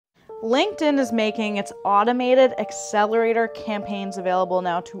LinkedIn is making its automated accelerator campaigns available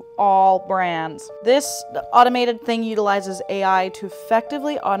now to all brands. This automated thing utilizes AI to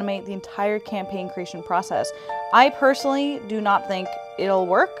effectively automate the entire campaign creation process. I personally do not think it'll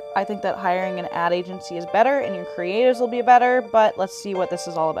work. I think that hiring an ad agency is better and your creatives will be better, but let's see what this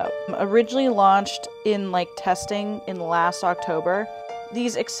is all about. Originally launched in testing in last October,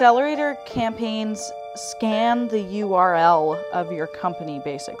 these accelerator campaigns scan the URL of your company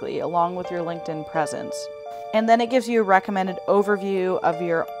basically, along with your LinkedIn presence. And then it gives you a recommended overview of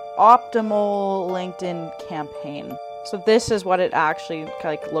your optimal LinkedIn campaign. So this is what it actually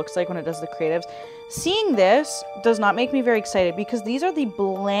looks like when it does the creatives. Seeing this does not make me very excited because these are the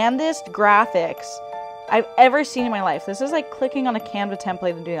blandest graphics I've ever seen in my life. This is like clicking on a Canva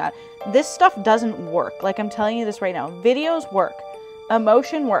template and doing that. This stuff doesn't work. I'm telling you this right now. Videos work.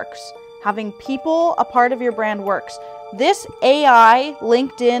 Emotion works. Having people a part of your brand works. This AI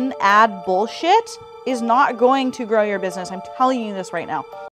LinkedIn ad bullshit is not going to grow your business. I'm telling you this right now.